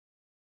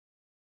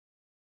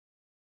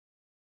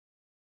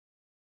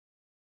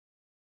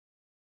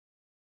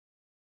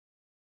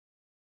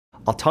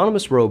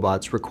Autonomous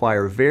robots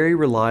require very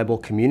reliable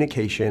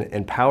communication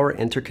and power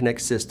interconnect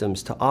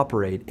systems to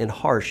operate in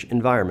harsh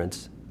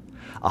environments.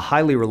 A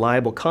highly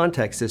reliable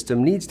contact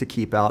system needs to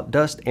keep out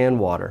dust and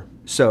water.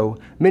 So,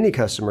 many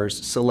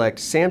customers select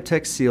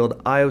Samtec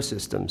sealed I/O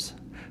systems,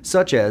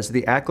 such as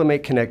the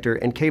Acclimate connector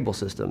and cable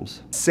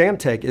systems.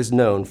 Samtec is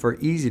known for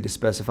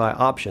easy-to-specify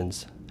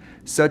options,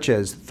 such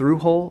as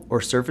through-hole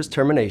or surface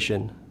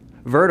termination,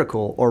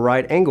 vertical or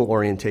right-angle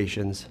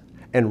orientations,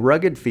 and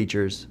rugged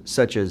features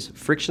such as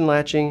friction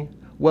latching,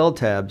 weld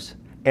tabs,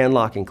 and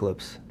locking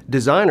clips.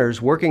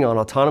 Designers working on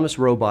autonomous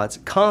robots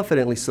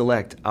confidently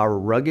select our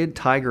rugged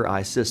Tiger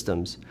Eye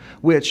systems,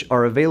 which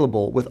are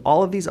available with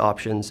all of these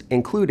options,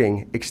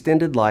 including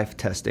extended life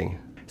testing.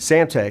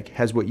 Samtec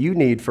has what you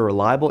need for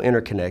reliable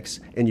interconnects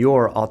in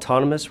your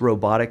autonomous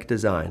robotic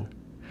design.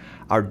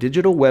 Our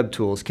digital web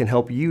tools can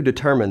help you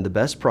determine the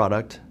best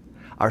product.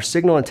 Our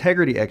signal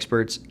integrity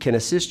experts can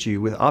assist you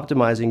with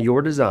optimizing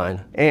your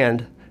design,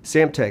 and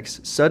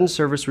Samtec's Sudden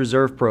Service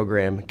Reserve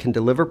program can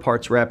deliver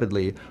parts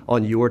rapidly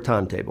on your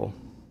timetable.